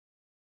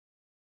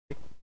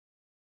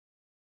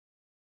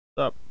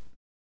What's up?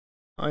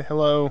 Hi,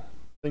 hello,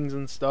 things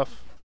and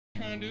stuff.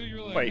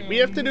 Wait, we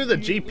have to do the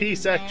GP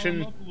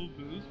section.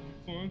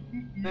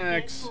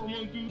 Next.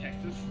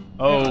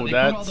 Oh,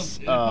 that's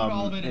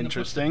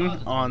interesting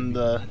on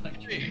the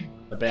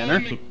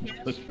banner.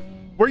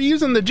 We're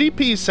using the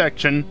GP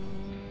section,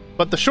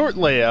 but the short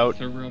layout,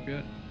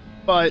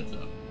 but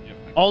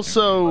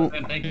also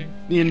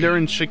the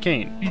endurance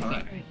chicane.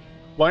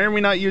 Why are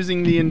we not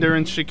using the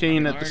endurance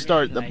chicane at the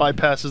start that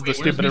bypasses the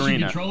stupid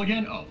arena? Control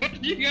again? Oh.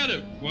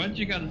 Why don't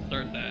you gotta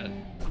start that?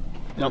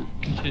 Nope.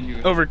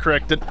 Continue.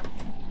 Overcorrected.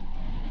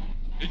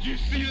 Did you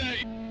see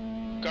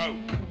that? Go.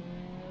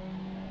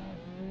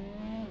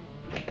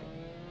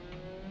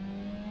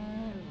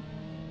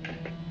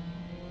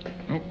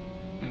 Oh,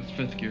 that's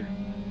fifth gear.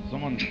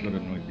 Someone's got a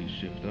noisy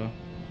shifter.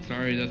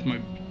 Sorry, that's my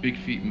big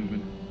feet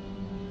moving.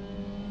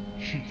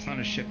 It's not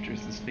a shifter,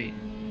 it's his feet.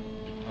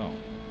 Oh,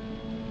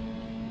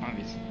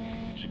 Obviously.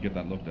 should get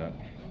that looked at.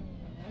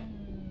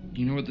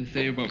 You know what they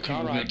say about people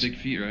Car who right. have big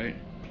feet, right?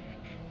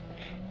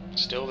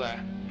 Still there.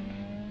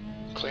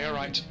 Clear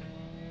right.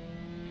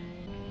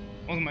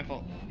 Wasn't my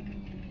fault.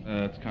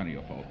 It's kind of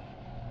your fault.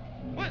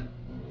 What?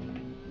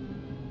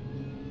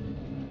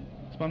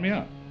 Spun me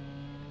out.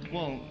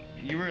 Well,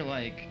 you were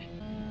like...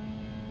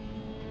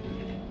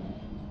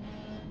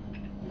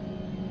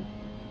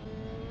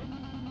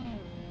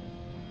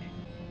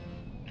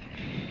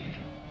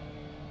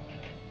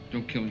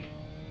 Don't kill me.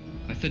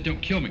 I said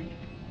don't kill me.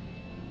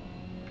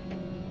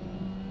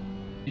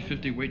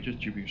 E50 weight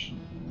distribution.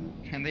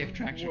 And they have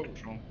traction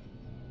control.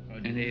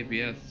 And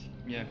ABS.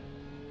 Yeah.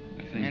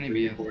 I think. And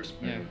ABS.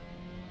 Yeah.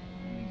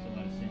 Makes a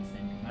lot of sense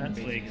then. 'Cause I'm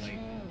basically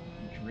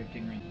like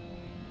drifting right.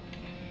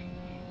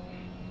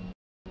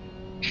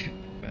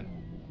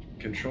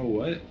 Control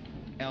what?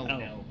 L.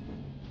 L.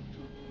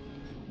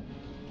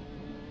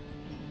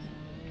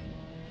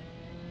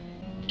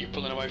 You're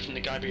pulling away from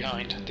the guy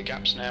behind. The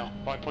gap's now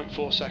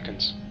 5.4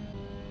 seconds.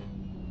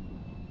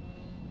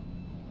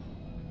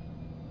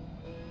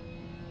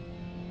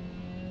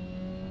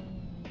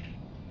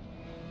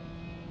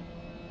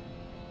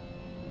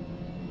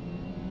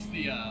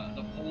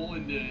 The pole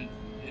into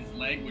his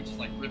leg, which is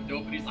like ripped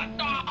open. He's like,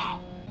 ah!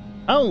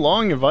 How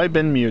long have I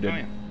been muted? Oh,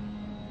 yeah.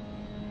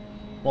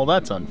 Well,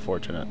 that's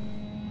unfortunate.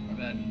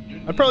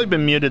 Then I've probably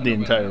been muted the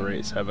entire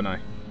race, haven't I?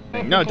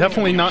 No,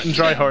 definitely not in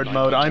try hard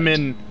mode. I'm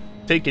in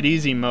take it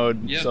easy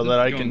mode Yeah, so this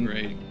that is I going can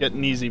great. get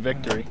an easy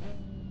victory.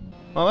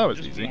 Well, that was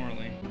Just easy.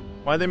 morally.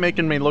 Why are they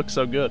making me look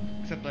so good?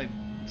 Except I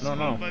don't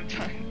know. 5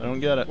 times. I don't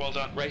get it. Well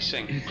done.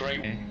 Racing. Great.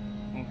 Okay.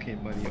 Okay,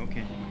 buddy,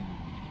 okay.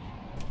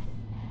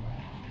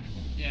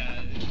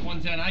 yeah,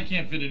 110. I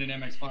can't fit in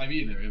an MX5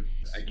 either.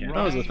 I can't.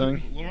 That was the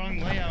thing. Wrong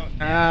layout.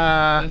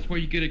 That's where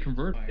you get a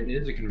convert. It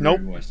is a Nope.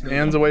 convertible. I still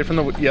Hands don't- away from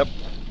the yep.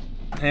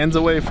 Hands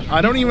away from.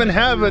 I don't even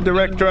have a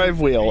direct drive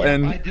wheel, I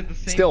and did the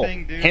same still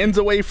thing, dude. hands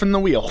away from the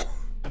wheel.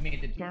 I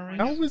made the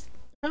How was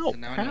how So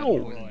now I know how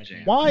who was in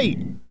jail. why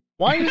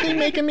why are they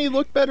making me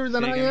look better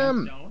than I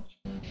am?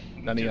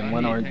 Don't. Then again,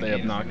 when aren't they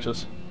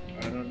obnoxious?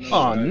 I don't know.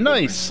 Oh,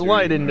 nice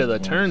slide into the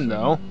turn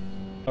though.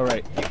 All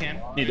right, You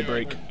can. need a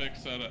break.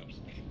 Fix setups.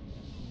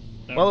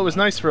 Well, it was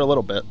nice for a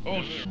little bit.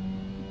 Oh,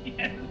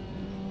 Yeah.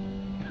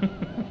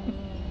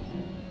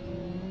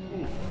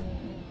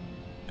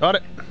 Got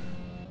it.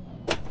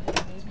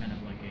 It's kind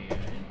of like an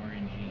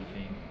RNG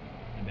thing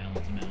to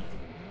balance them out.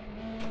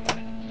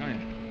 Oh,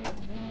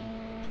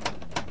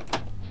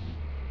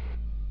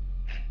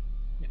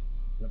 yeah.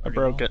 I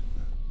broke it.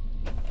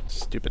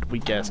 Stupid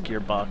weak ass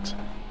gearbox.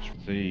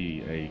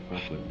 See a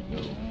forklift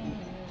go.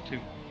 2.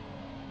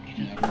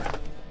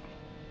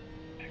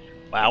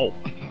 Wow.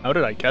 How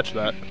did I catch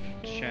that?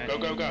 Chat, Go,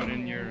 go, go. Put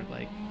in your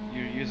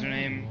your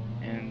username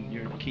and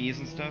your keys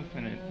and stuff,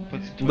 and it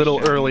puts it to Little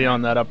chat. early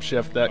on that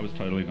upshift that I was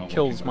totally not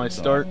kills watching my that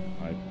start.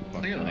 I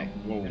fucked Clearly. up.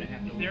 Whoa. Is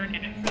there an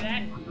app for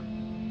that?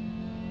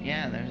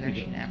 Yeah, there's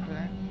actually an app for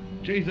that.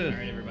 Jesus!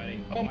 Alright,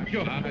 everybody. Oh my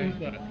god, what was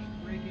that?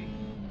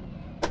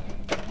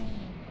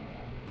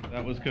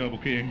 That was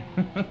Kerbal King.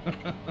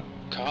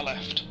 Car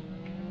left.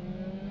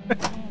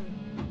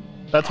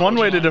 That's one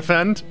way to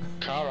defend.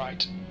 Car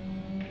right.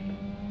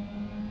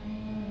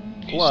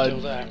 He's Blood.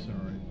 still there.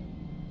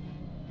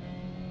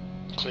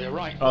 Clear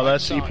right. Oh, right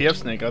that's side. EPF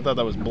snake. I thought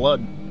that was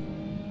blood.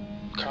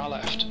 Car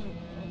left.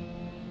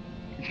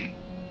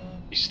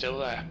 He's still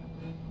there.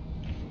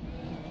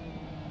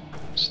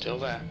 Still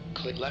there.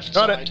 Clear left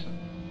Got side. it.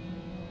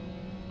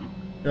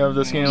 You have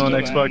this game on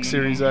Xbox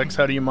Series X.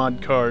 How do you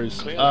mod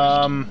cars? Clear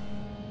left.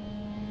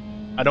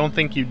 I don't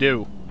think you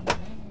do.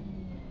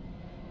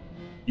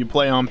 You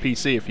play on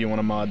PC if you want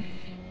to mod.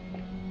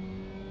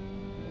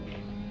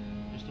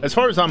 As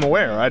far as I'm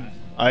aware,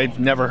 I've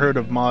never heard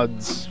of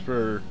mods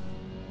for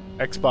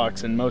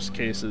Xbox in most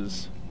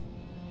cases.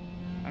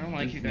 I don't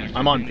like you guys.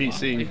 I'm on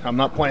PC. I'm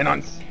not playing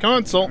on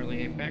console.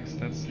 Early Apex,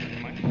 that's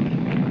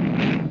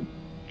my...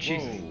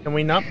 Jesus. Can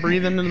we not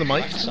breathe into the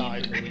mic? Left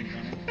side.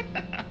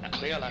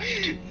 Clear left.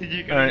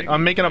 Alright,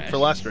 I'm making up for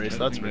last race,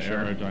 that's for The sure.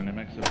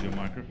 aerodynamics of your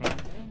microphone.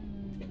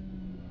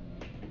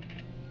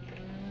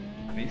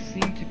 They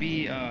seem to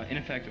be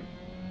ineffective.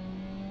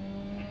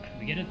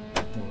 We get it?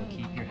 We'll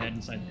keep your head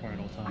inside the car at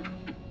all times.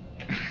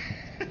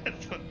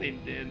 That's what they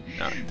did.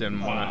 No,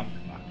 didn't want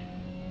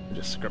to.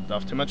 Just scrubbed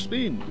off too much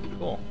speed.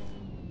 Cool.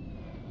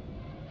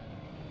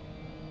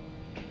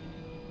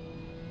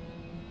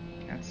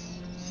 That's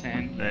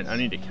sand. Alright, I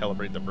need to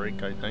calibrate the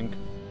brake, I think.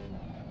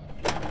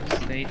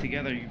 Stay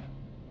together, you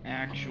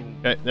actual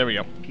Okay, there we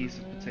go. piece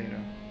of potato.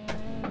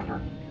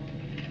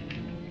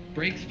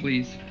 Brakes,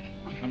 please.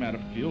 I'm out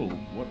of fuel.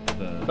 What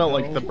the? Felt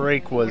like the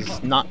brake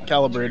was not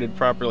calibrated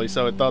properly,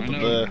 so I thought I that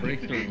know, the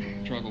brakes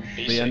are trouble.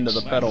 end of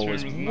the pedal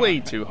was Last turn way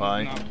not- too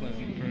high. Not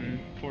pleasant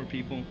for poor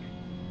people,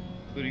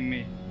 including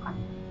me.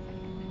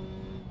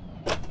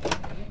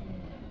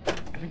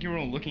 I think you were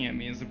all looking at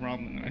me as the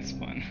problem, and I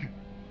spun.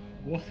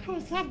 What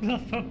was that,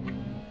 Buffo?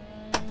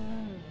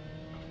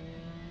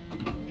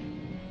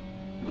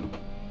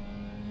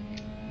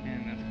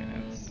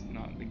 Man, that's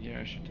not the gear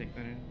I should take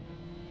that in.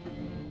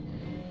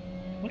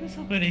 What is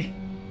happening?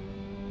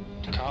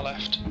 Car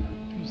left.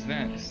 Who's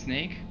that?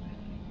 Snake?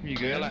 Are you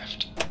Clear good?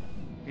 left.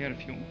 You out of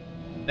fuel?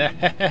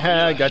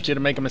 I got you to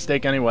make a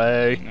mistake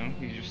anyway. No,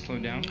 you just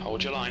slowed down.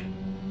 Hold your line.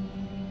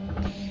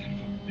 Son of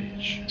a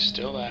bitch.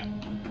 Still there.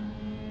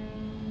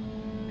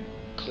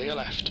 Clear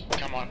left.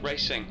 Come on,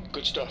 racing.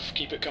 Good stuff.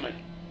 Keep it coming.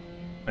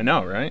 I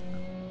know, right?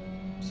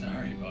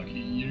 Sorry, Bucky.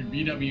 Your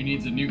VW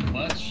needs a new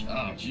clutch?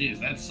 Oh, jeez,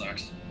 that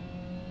sucks.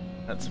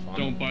 That's fun.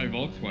 Don't buy That's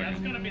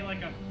Volkswagen. gonna be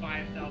like a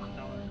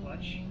 $5,000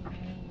 clutch.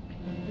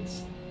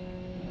 It's...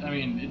 I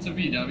mean, it's a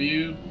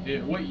VW.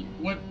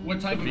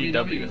 What type of VW.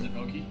 VW is it,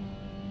 Bucky?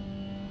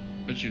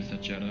 But you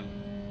said Jetta.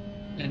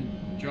 And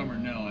drummer,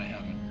 no, I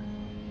haven't.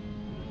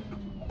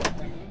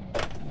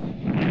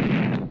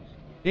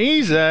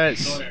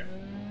 Jesus! Sawyer.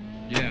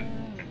 Yeah.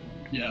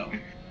 Yo.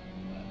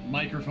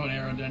 Microphone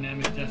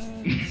aerodynamic test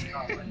in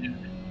Scotland.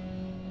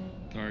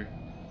 Dude. Sorry.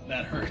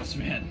 That hurts,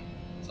 man.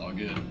 It's all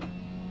good.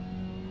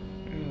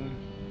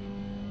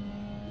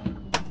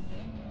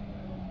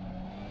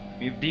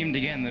 We've deemed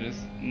again that it's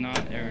not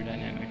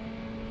aerodynamic.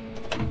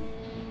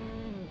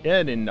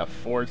 Get in the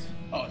fourth.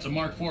 Oh, it's a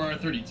Mark IV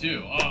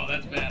R32. Oh,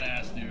 that's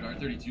badass, dude.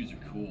 R32s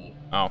are cool.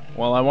 Oh,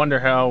 well, I wonder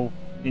how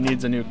he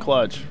needs a new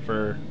clutch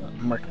for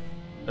Mark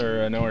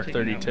or an Taking out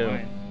R32.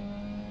 wide.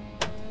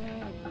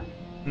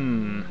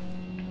 Hmm.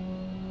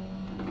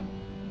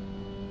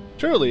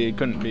 Surely it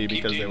couldn't be Keep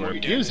because doing they what were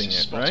you're doing. abusing This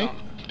is it, spot right? on.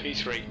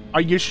 P3.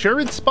 Are you sure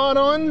it's spot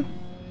on?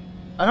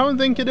 I don't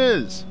think it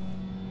is.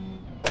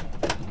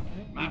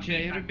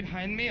 DJ, are you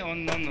behind me? Oh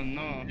no no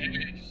no.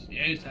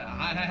 Yes,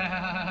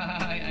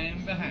 I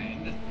am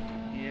behind.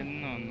 Yeah,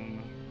 no no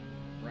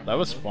no. That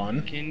was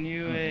fun. Can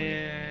you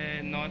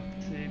not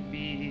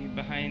be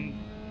behind?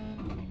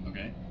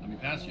 Okay, let me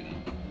pass you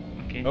then.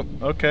 Okay.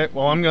 Oh, okay.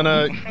 Well, I'm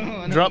gonna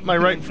No, drop my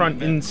right no, front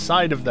no.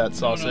 inside of that No,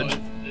 sausage.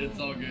 it's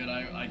all good.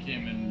 I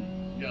came in.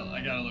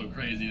 I got a little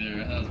crazy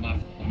there. That was my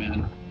fault,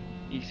 man.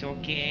 It's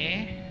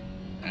okay.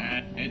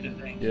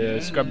 Yeah,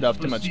 scrubbed off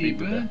too much speed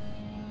today.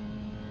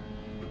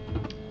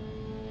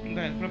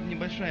 Да, это правда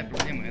небольшая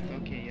проблема. Это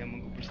окей, я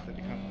могу просто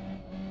recover.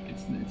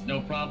 It's no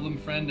problem,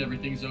 friend.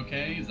 Everything's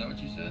okay. Is that what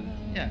you said?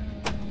 Yeah.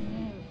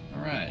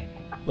 All right.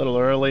 A little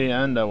early,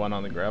 and I went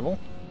on the gravel.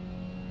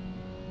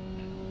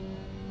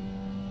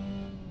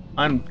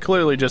 I'm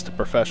clearly just a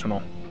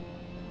professional.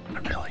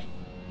 Not really.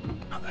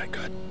 Not that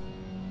good.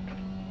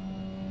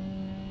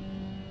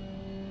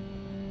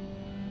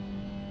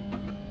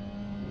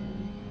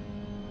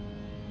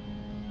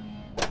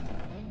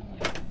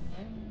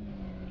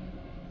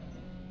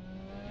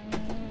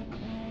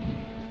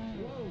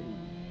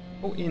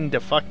 Oh, in the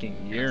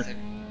fucking year.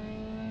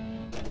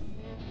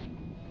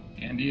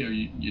 Andy, are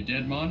you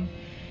dead, man?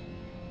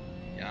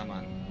 Yeah,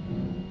 man.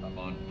 I'm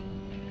on.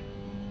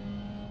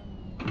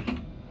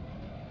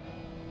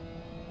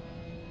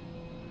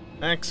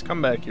 Max,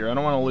 come back here. I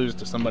don't want to lose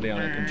to somebody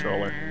on a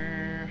controller.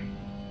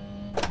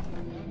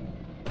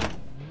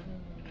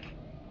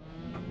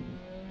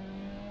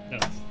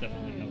 That's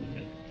definitely how we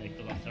could take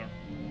the left turn.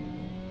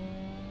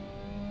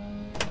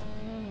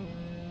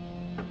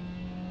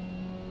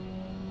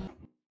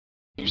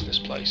 Use this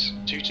place.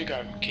 2 to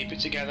go. Keep it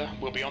together.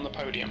 We'll be on the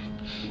podium.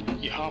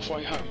 You're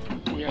halfway home.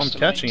 We I'm estimate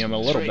catching him a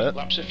little 3 bit.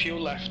 laps of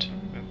fuel left.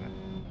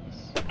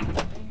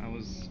 I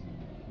was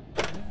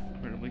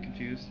incredibly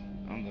confused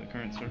on the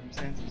current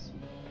circumstances.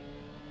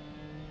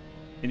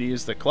 Need to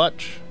use the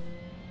clutch.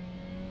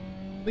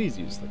 Please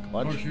use the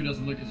clutch. Horseshoe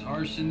doesn't look as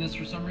harsh in this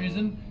for some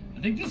reason.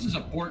 I think this is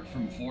a port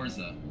from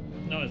Forza.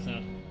 No, it's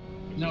not.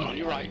 No, On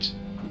your right.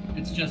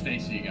 it's just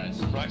AC, guys.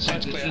 Right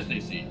side's It's clear. just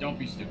AC. Don't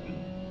be stupid.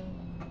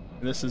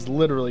 This is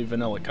literally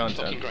vanilla Fucking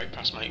content. great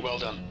pass, mate. Well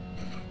done.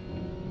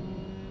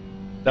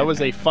 That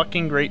was a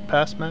fucking great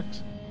pass,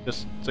 Max.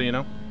 Just so you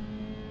know.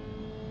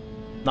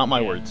 Not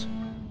my words.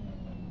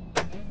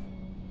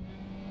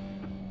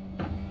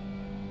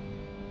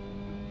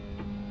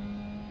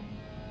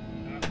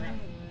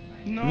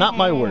 No. Not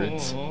my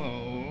words.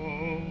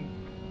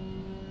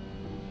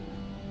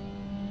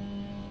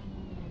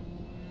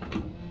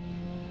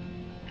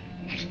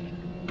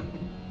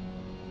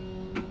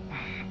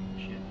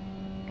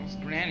 Those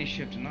granny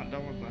ships shift and not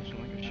double flashing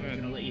like I I was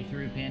should. gonna let you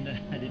through, Panda.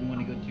 I didn't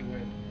want to go too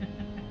red.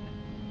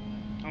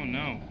 Oh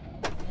no.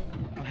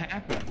 What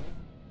happened?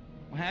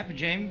 What happened,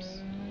 James?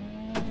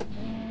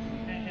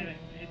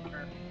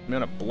 I'm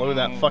gonna blow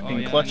that Oh, fucking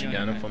yeah, clutch yeah,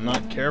 again yeah. if I'm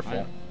not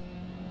careful.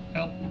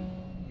 Help.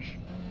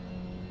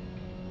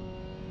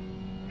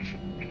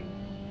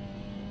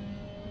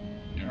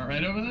 You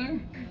alright over there?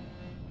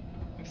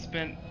 I've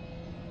spent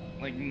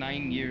like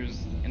 9 years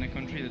in a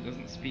country that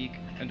doesn't speak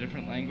a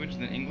different language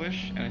than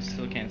English, and I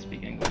still can't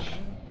speak English.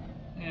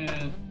 Yeah,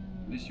 at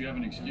least you have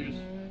an excuse.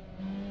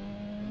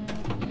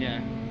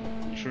 Yeah,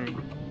 true.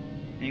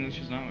 English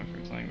is not my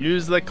first language.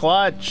 Use the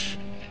clutch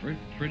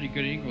Pretty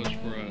good English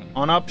for a.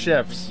 on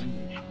upshifts.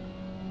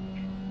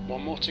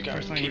 One more to go.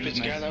 First Keep language it is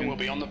together, Mexican. we'll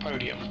be on the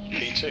podium.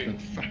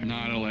 P2.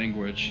 Not a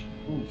language.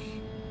 Oof.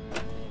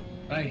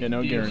 Hey, Yeah,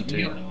 no Diaz, guarantee.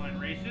 Neil.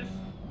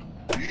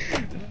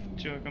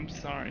 Joke, I'm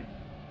sorry.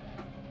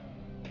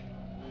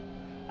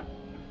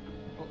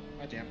 Oh,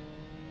 goddamn.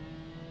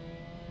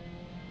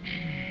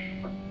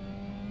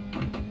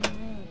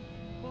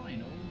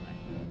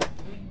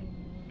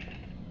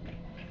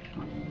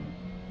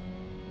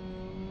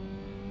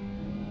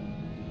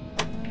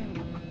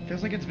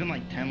 Feels like it's been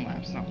like 10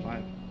 laps, not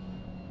 5.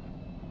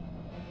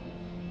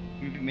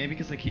 Maybe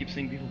because I keep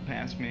seeing people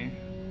pass me.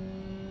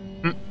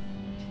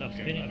 Stop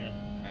spinning now.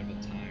 I have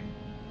the time.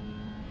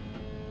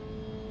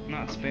 I'm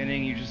not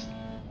spinning, you just...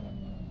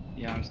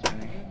 Yeah, I'm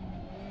spinning.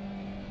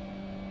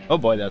 Oh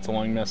boy, that's a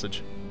long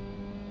message.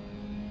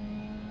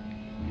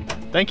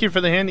 Thank you for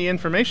the handy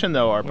information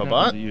though, What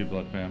ARPABot. happened to you,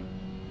 Blood Fam?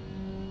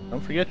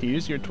 Don't forget to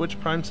use your Twitch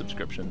Prime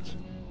subscriptions.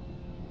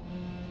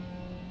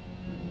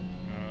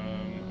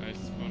 I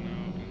spun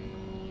out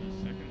in the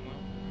second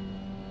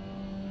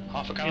lap.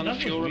 Half a gallon of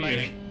fuel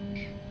remaining.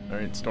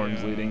 Alright,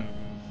 Storm's Yeah. leading.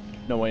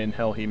 No way in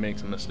hell he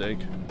makes a mistake.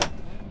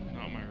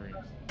 Not my race.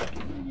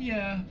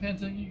 Yeah,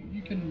 Panta,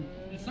 you can.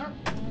 It's not.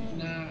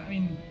 Nah, I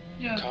mean,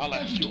 yeah. Car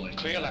that's left. doable.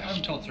 Clear I left.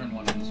 would call turn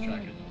 1 on this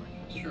track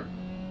as sure.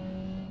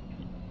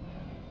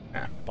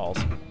 Ah, balls.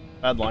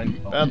 Bad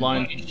line. Bad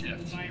line. Funny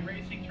shift. My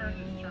racing turn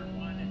is turn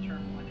 1 and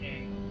turn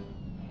 1A.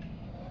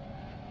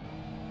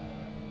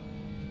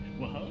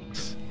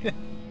 Whoa.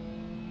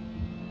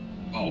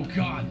 Oh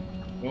God.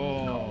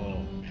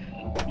 Oh,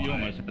 you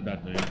almost had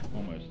that, dude.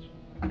 Almost.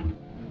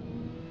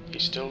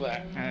 He's still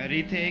there.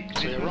 Retake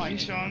Clear right.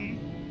 position.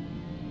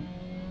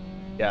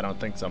 Yeah, I don't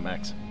think so,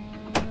 Max.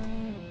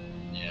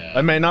 Yeah.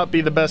 I may not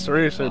be the best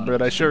racer,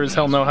 but I sure as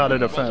hell know how to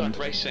Well done, defend.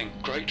 racing.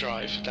 Great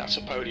drive. That's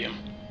a podium.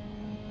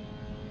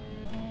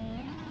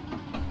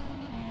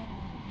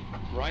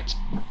 Right.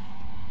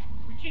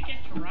 We should get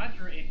to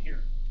Roger in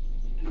here.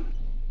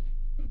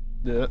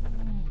 Yeah.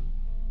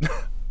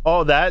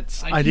 Oh,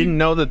 that's... I didn't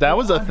know that that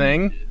was a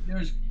thing.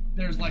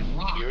 There's like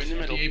rocks. You're in the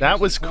at middle. apex That of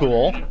the was corner,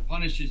 cool. and it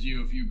punishes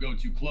you if you go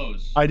too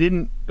close. I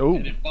didn't... Oh.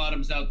 And it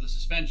bottoms out the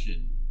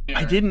suspension.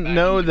 I didn't Back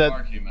know when the that-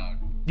 car came out.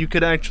 You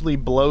could actually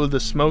blow the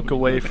smoke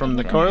away from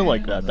the car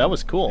like that. That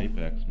was cool.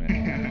 Apex,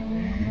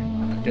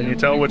 man. Can you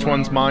tell which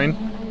one's mine?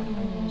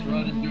 So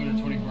rather than doing a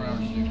 24-hour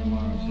stream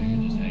tomorrow, so you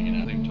can just hang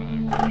it out. Same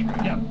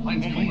time. Yeah,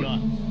 mine's cooler.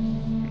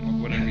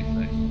 Whatever you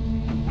say.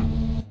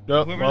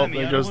 Oh, Whoever well, let me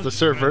there out goes was the just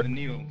server. Brandon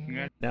Neal.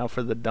 Congrats. Now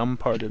for the dumb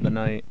part of the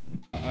night.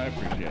 I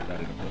appreciate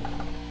that.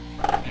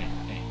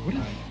 What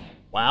is?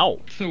 Wow.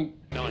 So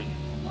 9.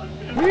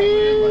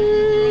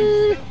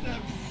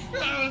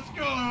 What's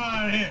going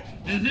on here?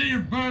 Is it your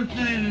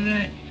birthday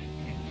today?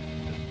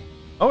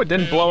 Oh, it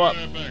didn't blow up.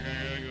 I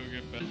gotta go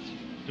get back.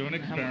 Do an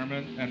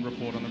experiment and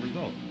report on the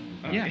results.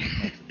 yeah.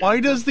 Why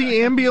does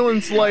the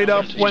ambulance light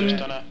up He's when...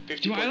 just done a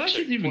Do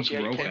eyelashes even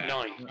grow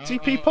 48.9.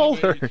 CP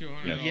Polar?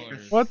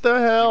 $200. What the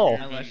hell?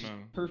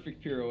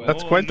 Perfect pirouette.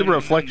 That's quite the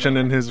reflection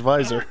in his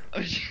visor.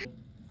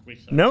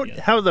 Note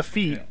how the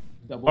feet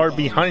are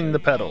behind the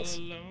pedals.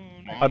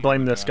 I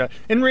blame this guy.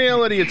 In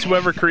reality, it's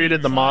whoever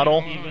created the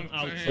model.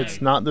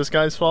 It's not this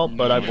guy's fault,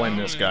 but I blame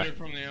this guy.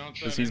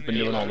 Because he's been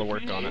doing all the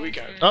work on Here we it.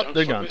 go. Oh, Don't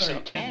they're fuck gone. this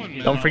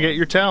up. Don't forget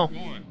your towel.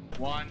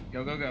 1,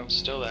 go, go, go.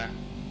 Still there.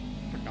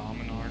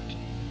 Predominant.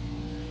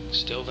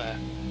 Still there.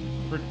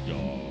 For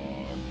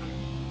dog.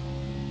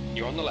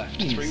 You're on the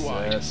left. 3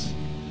 wide. Jesus.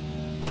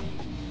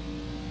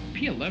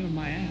 P11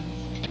 my ass.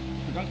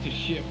 Forgot to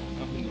shift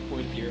up in the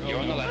 4th gear. You're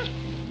on the left.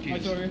 Hi,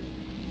 sorry.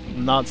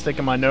 I'm not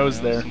sticking my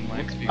nose there.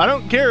 I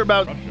don't care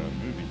about... Russia,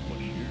 movie plus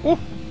year.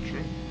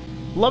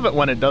 Ooh. Love it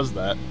when it does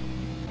that.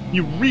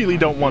 You really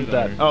don't want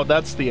that. Oh,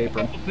 that's the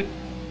apron.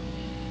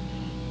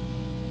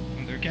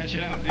 They're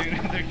catching up, dude.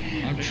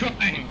 I'm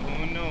trying.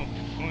 Oh no.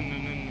 Oh no,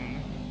 no,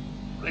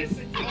 no,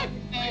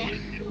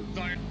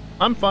 no.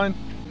 I'm fine.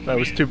 I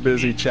was too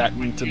busy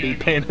chatting to be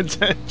paying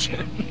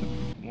attention.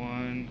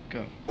 1,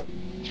 go.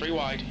 3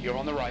 wide. You're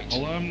on the right.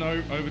 Alarm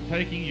no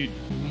overtaking you.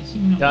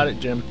 Got it,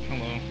 Jim.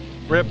 Hello.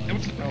 Rip. There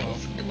was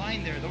a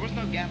line there. There was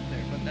no gap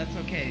there, but that's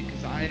okay,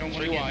 because I don't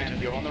want 3 to get mad wide.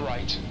 at You're on the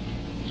right.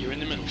 You're in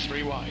the middle.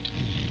 3 wide.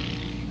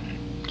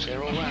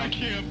 Clear all I round.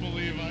 can't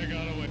believe I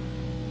got away.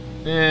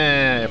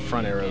 Eh,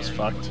 front arrow's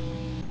fucked.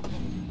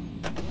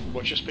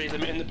 Watch your speed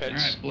limit in the pits.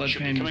 Alright, blood Should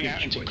be pain, coming get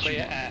out into what you clear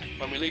want. air.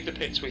 When we leave the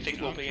pits, we think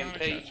we'll be in I'm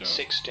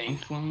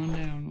P16. slowing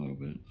down a little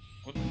bit.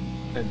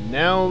 And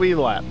now we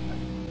lap.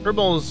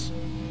 Herbal's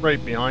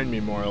right behind me,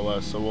 more or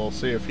less, so we'll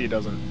see if he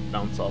doesn't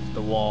bounce off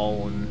the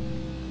wall and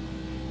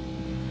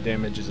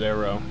damage his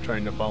arrow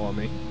trying to follow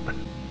me.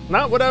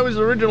 Not what I was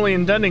originally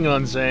intending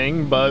on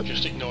saying, but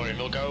Just ignore him,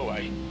 he'll go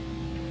away.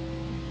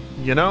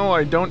 you know,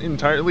 I don't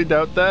entirely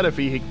doubt that if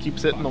he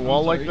keeps hitting the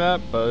wall like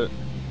that, but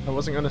I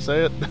wasn't gonna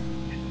say it.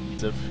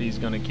 As if he's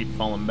gonna keep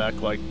falling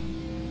back like...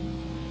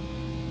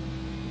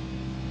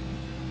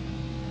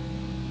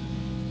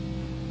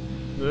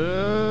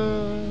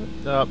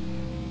 Up.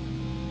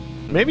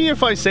 Maybe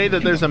if I say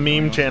that there's a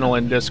meme channel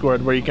in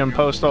Discord where you can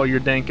post all your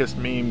dankest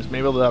memes,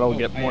 maybe that'll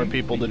get more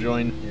people to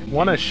join.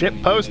 Wanna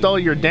shitpost all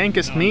your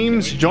dankest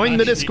memes? Join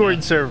the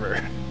Discord server.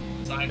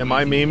 Am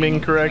I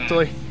memeing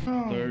correctly?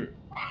 So,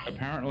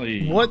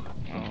 apparently, What?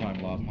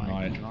 sometime last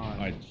night,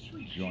 I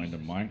joined a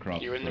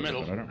Minecraft You're in the server,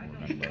 middle. but I don't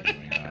remember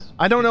doing that.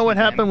 I don't know what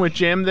happened with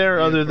Jam there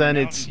other than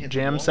it's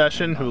Jam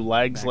Session who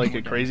lags like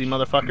a crazy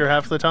motherfucker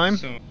half the time.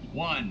 So,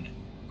 1.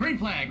 Green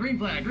flag, green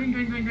flag, green,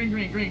 green, green, green,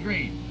 green, green,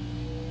 green.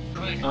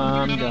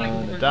 I'm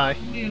gonna die.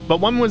 But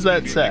when was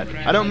that said?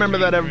 I don't remember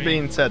that ever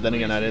being said. Then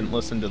again, I didn't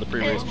listen to the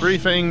previous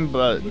briefing,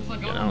 but, you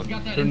know,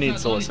 who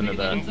needs to listen to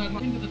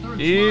that?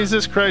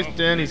 Jesus Christ,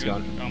 Dan, he's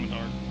gone.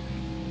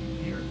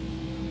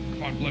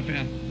 Come on, blood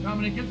pan.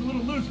 Dominic gets a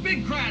little loose.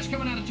 Big crash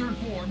coming out of turn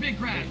 4. Big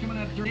crash coming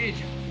out of turn 8.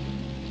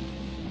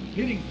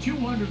 Hitting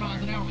 200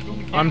 miles an hour.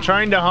 I'm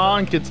trying to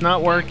honk, it's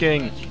not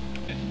working.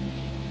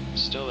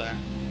 Still there.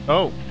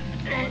 Oh,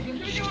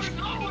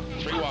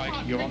 3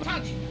 wide. You're on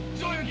touch.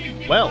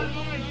 well.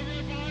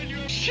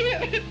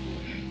 Shit!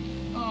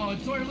 Oh,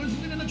 and Sawyer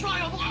loses it in the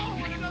trial.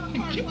 Oh, and another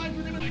car slides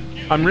with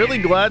him. I'm really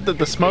glad that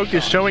the smoke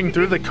is showing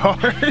through the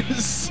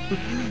cars.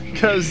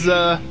 Because,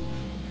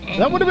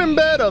 that would have been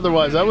bad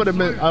otherwise. I would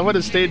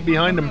have stayed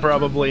behind him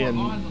probably and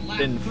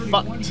been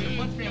fucked.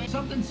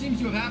 Something seems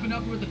to have happened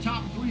up with the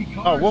top 3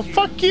 cars. Oh, well,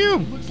 fuck you,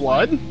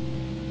 blood.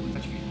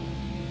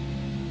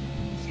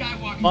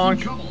 Skywalker's Bonk.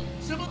 in trouble.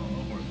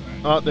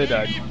 Oh, they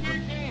died.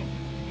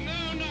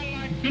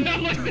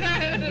 Not like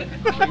that!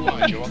 3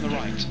 wide, you're on the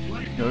right.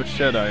 No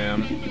shit, I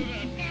am.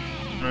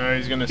 Alright,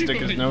 he's gonna stick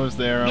his nose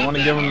there. I want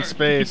to give him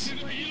space.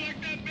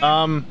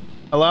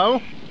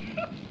 Hello?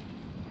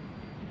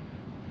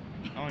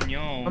 oh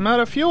no. I'm out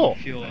of fuel.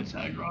 Fuel.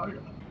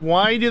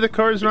 Why do the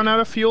cars run out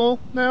of fuel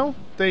now?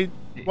 They...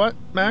 What?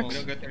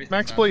 Max?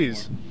 Max,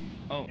 please.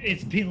 Oh,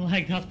 It's been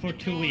like that for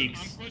 2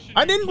 weeks.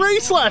 I didn't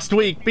race last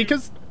week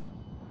because...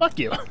 Fuck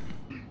you.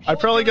 I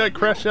probably got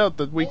crashed out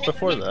the week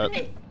before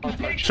that.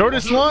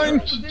 Shortest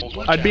line?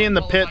 I'd be in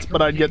the pits,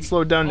 but I'd get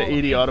slowed down to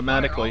 80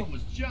 automatically.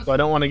 So I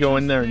don't want to go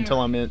in there until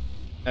I'm at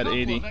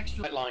 80.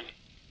 Right line.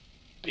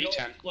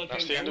 P10.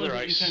 That's the end of the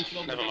race.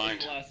 Never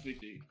mind.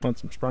 Want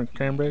some sprunk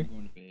cranberry?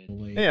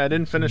 Hey, I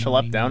didn't finish a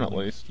lap down at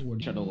least.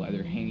 Shuttle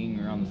either hanging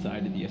or on the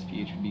side of the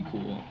SPH would be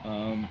cool.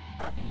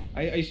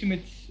 I assume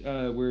it's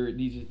where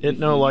these. It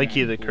no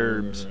likey the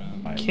curbs.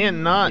 Can't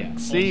not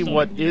see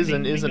what is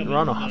and isn't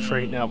runoff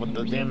right now with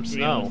the damn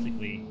snow.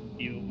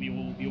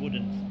 You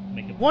wouldn't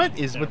make a What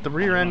is with the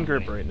rear end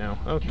grip right now?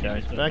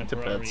 Okay, back to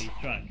pits.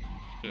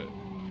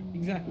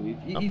 Exactly.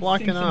 I'm It's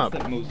blocking the same sense up.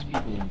 that most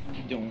people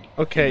don't.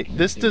 Okay,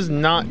 this does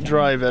not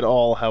drive at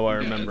all how I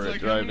remember it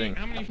driving.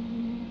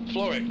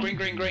 Floor it. Green,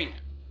 green, green.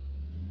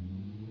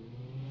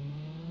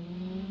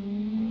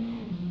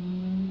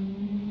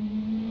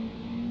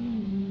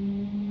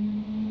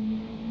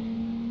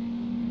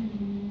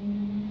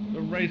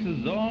 The race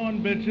is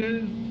on,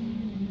 bitches!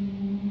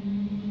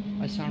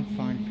 I sound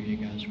fine for you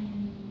guys.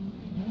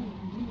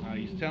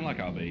 You sound like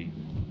RB.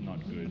 Not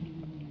good.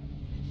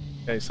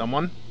 Okay,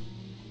 someone?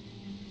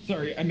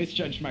 Sorry, I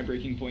misjudged my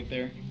braking point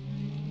there.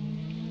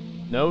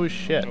 No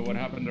shit. So what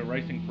happened to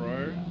Racing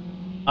Pro?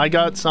 I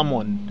got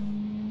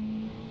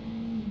someone.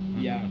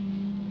 Yeah.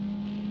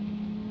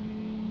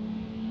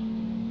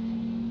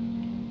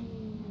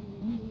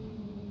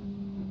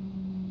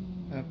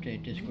 I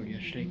updated Discord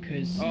yesterday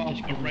because Oh,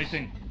 Discord I'm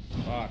racing.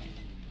 Fuck.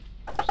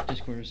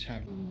 Discord is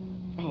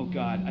having. Oh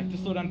god, I have to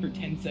slow down for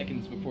 10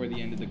 seconds before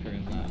the end of the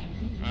current lap.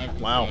 I have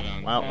to Wow, slow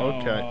down. wow,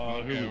 okay.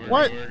 Okay, we're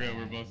What? Good, we're good.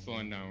 We're both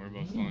slowing down. We're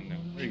both slowing down.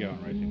 Where you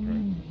going, Racing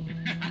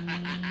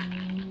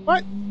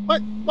What?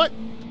 What?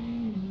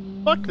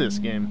 Fuck this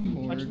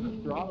game. Touch the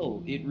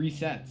throttle, it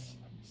resets.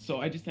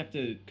 So I just have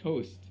to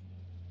coast.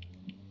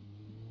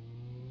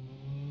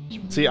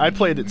 See, I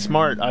played it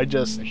smart. I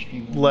just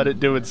let it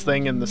do its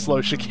thing in the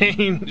slow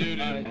chicane. Dude,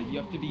 You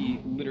have to be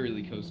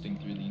literally coasting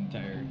through the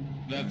entire.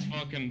 that's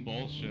fucking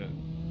bullshit.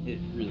 It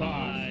really is.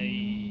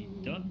 I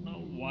don't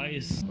know why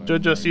is.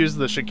 Should just use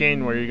the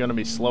chicane where you're gonna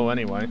be slow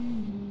anyway.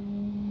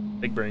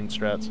 Big brain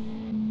strats.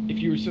 If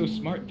you were so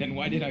smart, then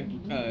why did I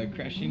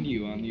crash into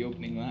you on the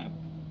opening lap?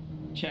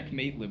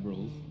 Checkmate,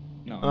 liberals.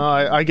 No.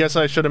 I guess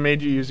I should have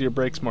made you use your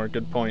brakes more.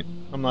 Good point.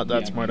 I'm not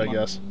that Yeah, smart, I come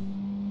on. guess.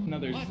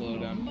 Another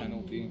slowdown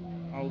penalty.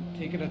 I'll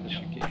take it at the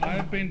chicane.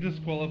 I've been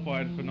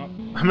disqualified for not...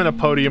 I'm in a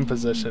podium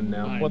position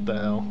now. What the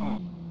hell?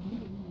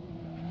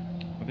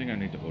 I think I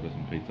need to order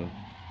some pizza.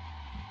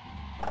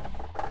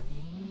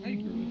 I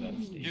agree with that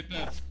statement. Get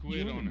that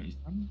squid on it.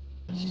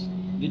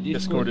 The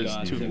Discord is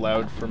gods too have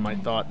loud for my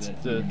thoughts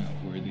that to you're not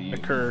worthy of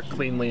occur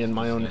cleanly in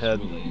my own head.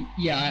 successfully.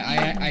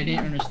 Yeah, I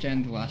didn't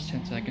understand the last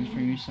 10 seconds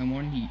from you,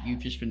 someone. You've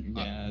just been...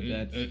 Yeah,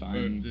 that's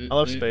fine. I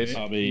love space.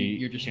 I'll be.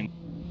 You're just...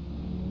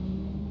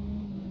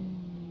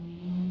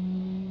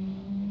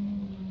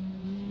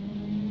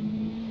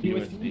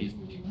 USD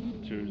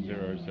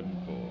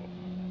 2074.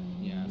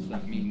 Yeah, so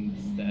that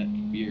means that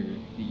we're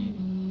the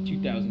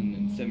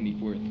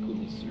 2074th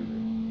coolest server.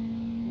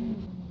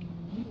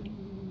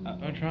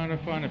 I'm trying to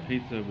find a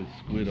pizza with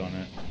squid on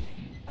it.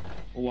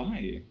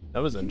 Why?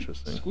 That was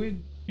interesting.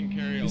 Squid.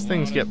 These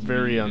things get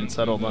very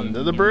unsettled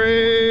under the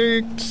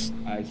brakes.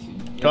 I see.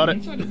 Got it.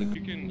 Inside of the...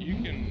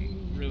 You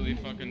can really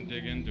fucking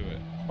dig into it.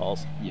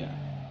 Balls. Yeah,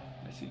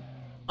 I see.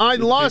 I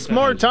lost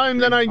more time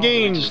than I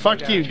gained.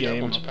 Fuck you,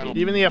 game.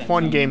 Even the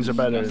F1 games are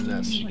better than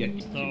this.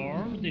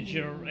 Star, did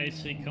your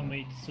AC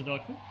commit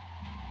Sudoku?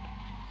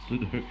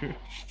 Sudoku?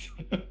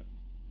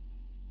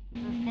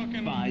 For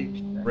fucking...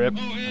 5. Rip.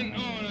 and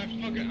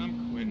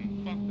I'm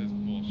quitting. Fuck this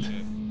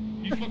bullshit.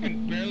 You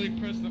fucking barely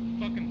press the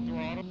fucking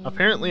throttle.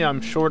 Apparently I'm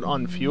short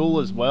on fuel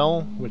as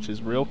well, which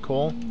is real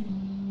cool.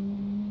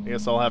 I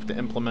guess I'll have to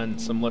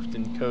implement some lift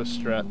and coast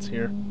strats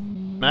here.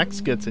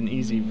 Max gets an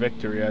easy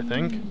victory, I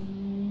think.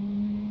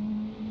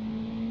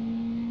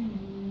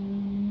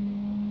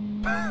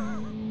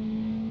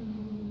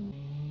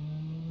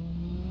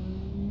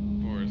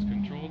 Force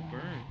controlled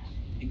birds.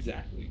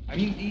 Exactly. I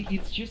mean,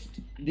 it's just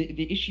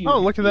the issue. Oh,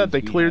 look at that! They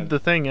is we cleared have- the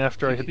thing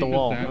after I hit the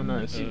wall. that, Oh,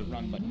 nice.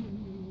 Run button.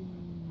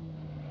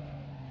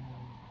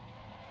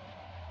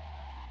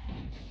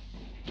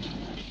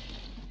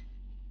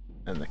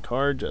 And the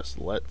car just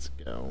lets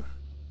go.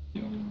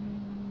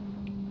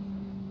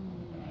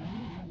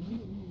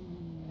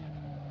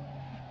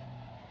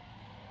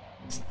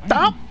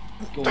 Stop!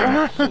 Going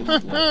so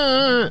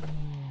slow.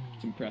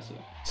 It's impressive.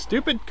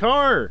 Stupid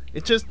car!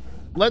 It just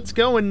lets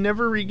go and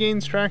never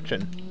regains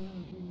traction.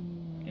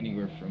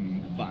 Anywhere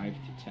from 5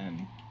 to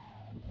 10.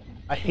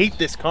 I hate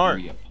this car.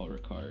 A power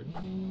card.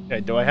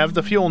 Okay, do I have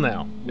the fuel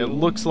now? It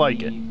looks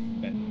like it.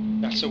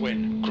 That's a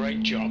win.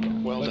 Great job.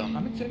 Well But done.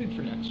 I'm excited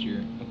for next year.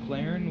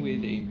 McLaren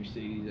with a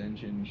Mercedes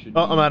engine should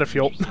Oh, be I'm out of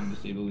fuel. interesting,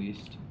 to say the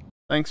least.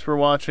 Thanks for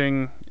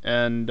watching,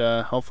 and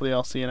hopefully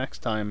I'll see you next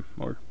time,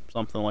 or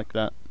something like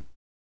that.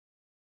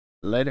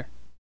 Later.